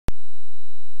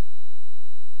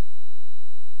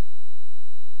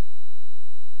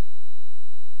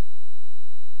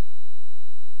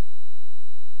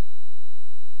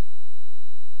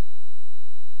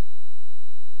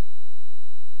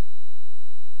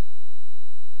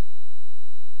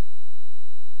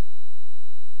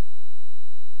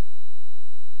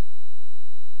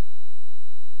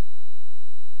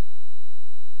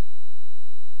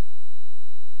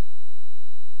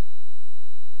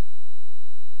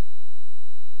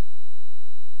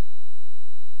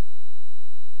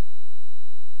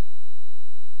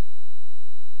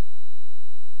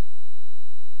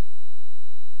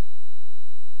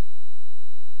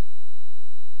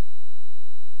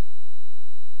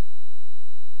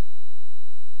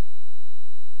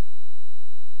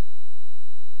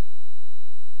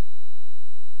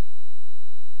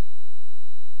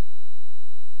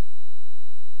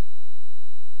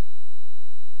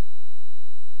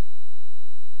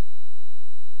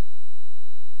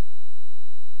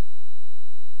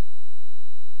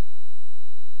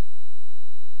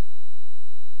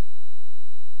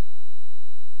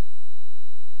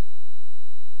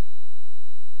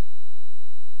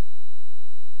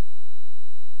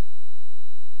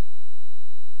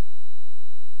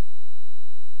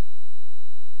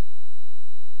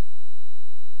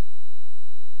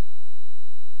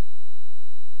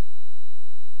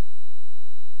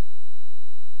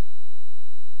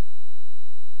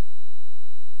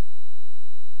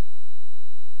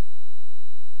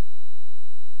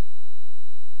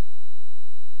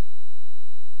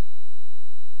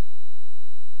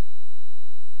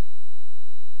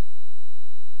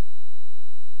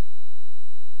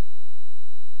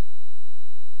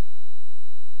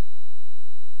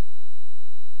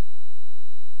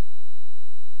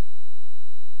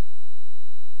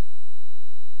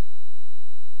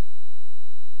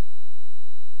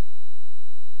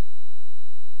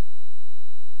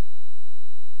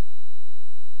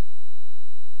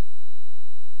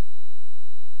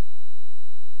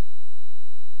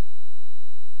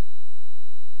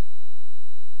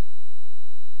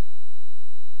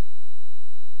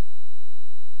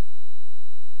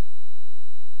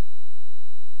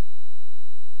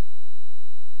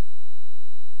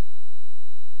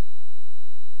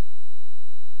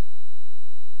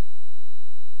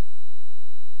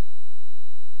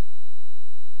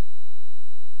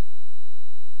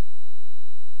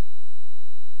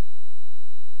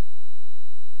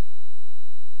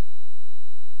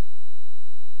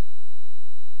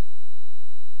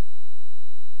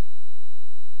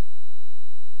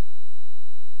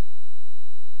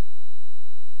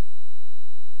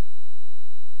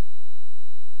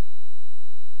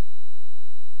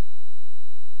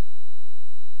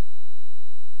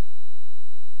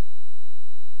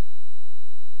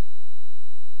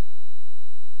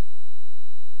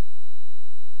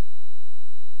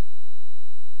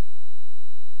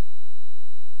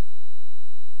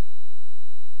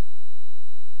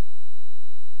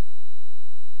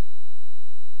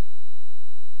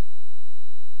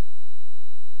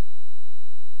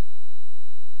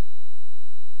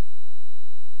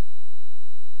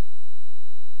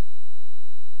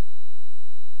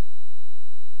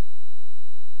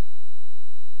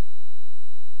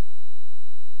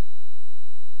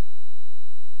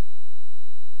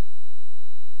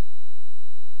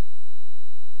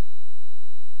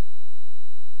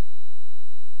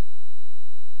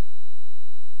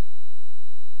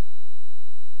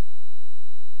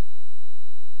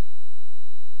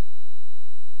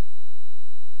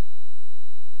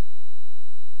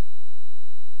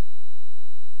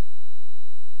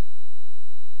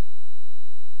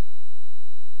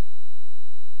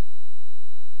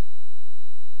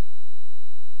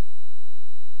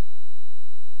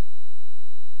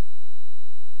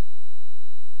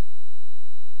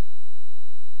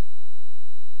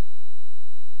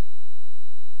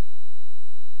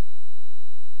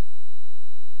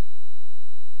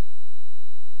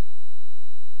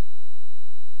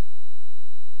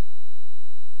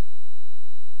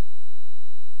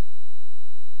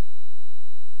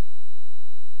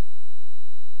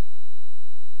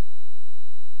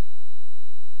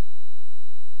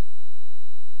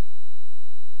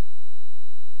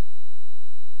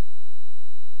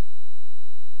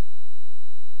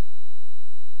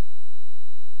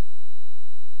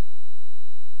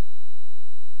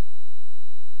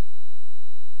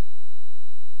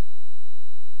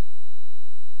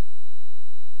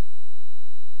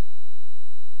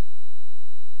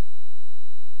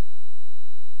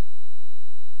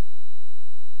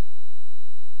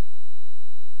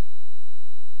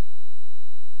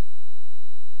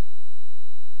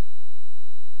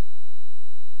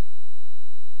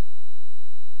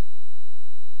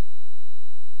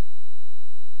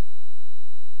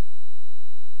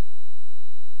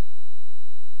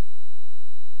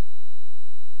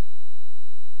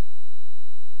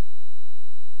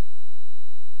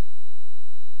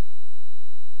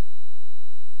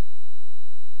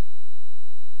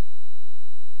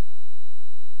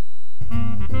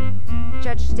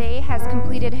Judge Day has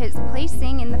completed his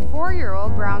placing in the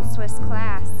 4-year-old Brown Swiss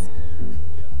class.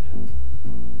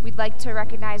 We'd like to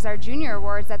recognize our junior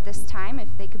awards at this time, if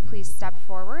they could please step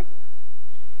forward.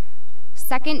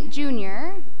 Second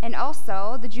junior, and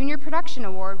also the Junior Production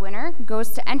Award winner, goes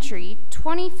to entry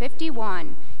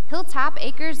 2051, Hilltop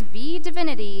Acres V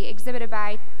Divinity, exhibited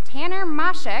by Tanner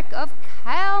Moshek of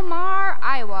Kalmar,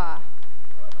 Iowa.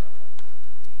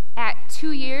 At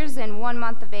 2 years and 1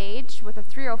 month of age, with a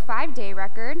 305-day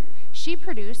record, she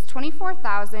produced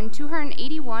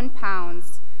 24,281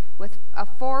 pounds, with a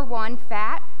 4.1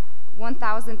 fat,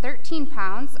 1,013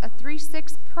 pounds, a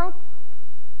 3.6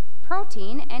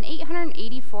 protein, and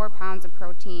 884 pounds of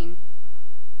protein.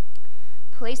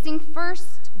 Placing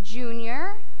first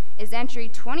junior is entry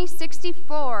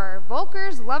 2064,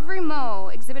 Volker's Love Remo,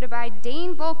 exhibited by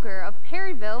Dane Volker of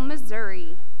Perryville,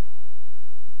 Missouri.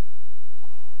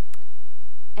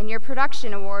 And your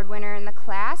production award winner in the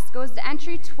class goes to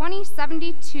entry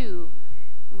 2072,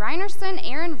 Reinerson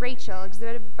Aaron Rachel,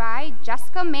 exhibited by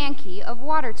Jessica Mankey of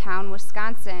Watertown,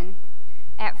 Wisconsin.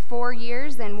 At 4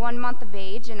 years and 1 month of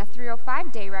age and a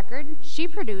 305-day record, she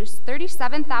produced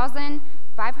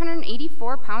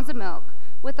 37,584 pounds of milk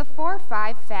with a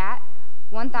 4.5 fat,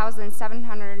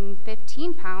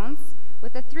 1,715 pounds,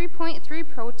 with a 3.3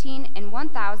 protein and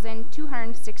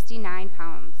 1,269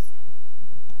 pounds.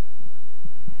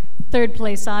 Third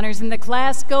place honors in the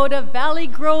class go to Valley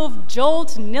Grove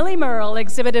Jolt Nilly Merle,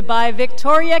 exhibited by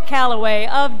Victoria Calloway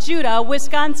of Judah,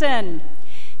 Wisconsin.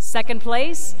 Second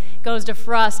place goes to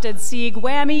Frosted Sea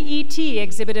Whammy E.T.,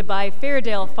 exhibited by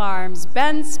Fairdale Farms,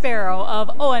 Ben Sparrow of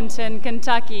Owenton,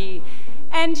 Kentucky.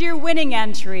 And your winning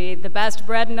entry, the best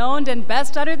bred and owned and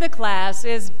best uddered the class,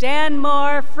 is Dan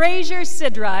Moore Fraser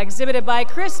Sidra, exhibited by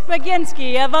Chris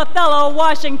Baginski of Othello,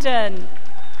 Washington.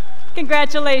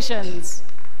 Congratulations.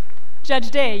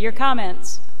 Judge Day, your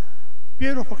comments.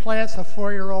 Beautiful class of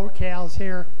 4-year-old cows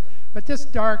here, but this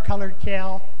dark colored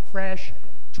cow, fresh,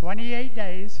 28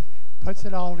 days, puts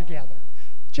it all together.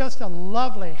 Just a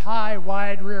lovely high,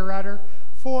 wide rear udder,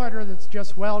 forudder that's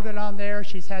just welded on there.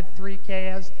 She's had 3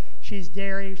 calves. She's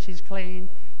dairy, she's clean,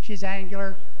 she's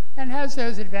angular, and has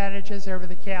those advantages over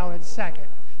the cow in second.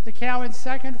 The cow in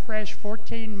second, fresh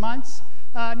 14 months,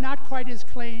 not quite as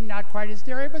clean, not quite as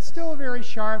dairy, but still very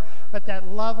sharp, but that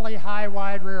lovely high,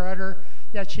 wide rear udder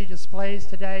that she displays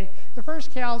today. The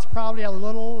first cow is probably a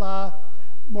little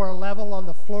more level on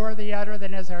the floor of the udder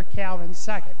than is our cow in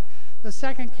second. The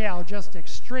second cow, just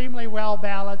extremely well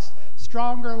balanced,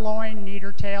 stronger loin,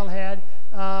 neater tail head,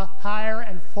 higher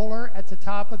and fuller at the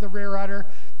top of the rear udder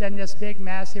than this big,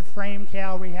 massive frame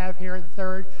cow we have here in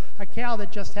third. A cow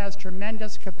that just has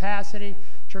tremendous capacity,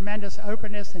 tremendous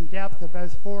openness and depth of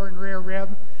both fore and rear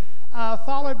rib,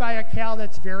 followed by a cow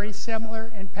that's very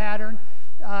similar in pattern,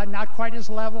 not quite as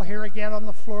level here again on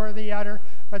the floor of the udder,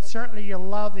 but certainly you'll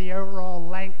love the overall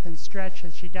length and stretch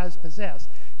that she does possess.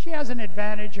 She has an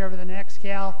advantage over the next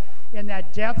cow in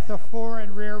that depth of fore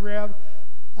and rear rib.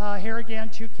 Here again,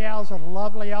 2 cows with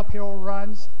lovely uphill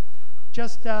runs,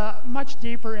 just much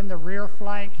deeper in the rear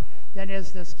flank than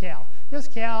is this cow. This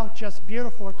cow, just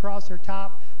beautiful across her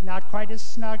top, not quite as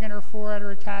snug in her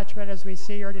forudder attachment as we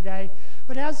see her today,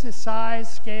 but has the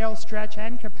size, scale, stretch,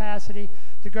 and capacity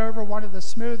to go over one of the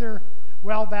smoother,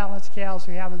 well-balanced cows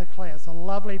we have in the class. A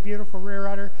lovely, beautiful rear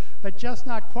udder, but just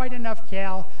not quite enough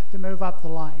cow to move up the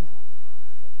line.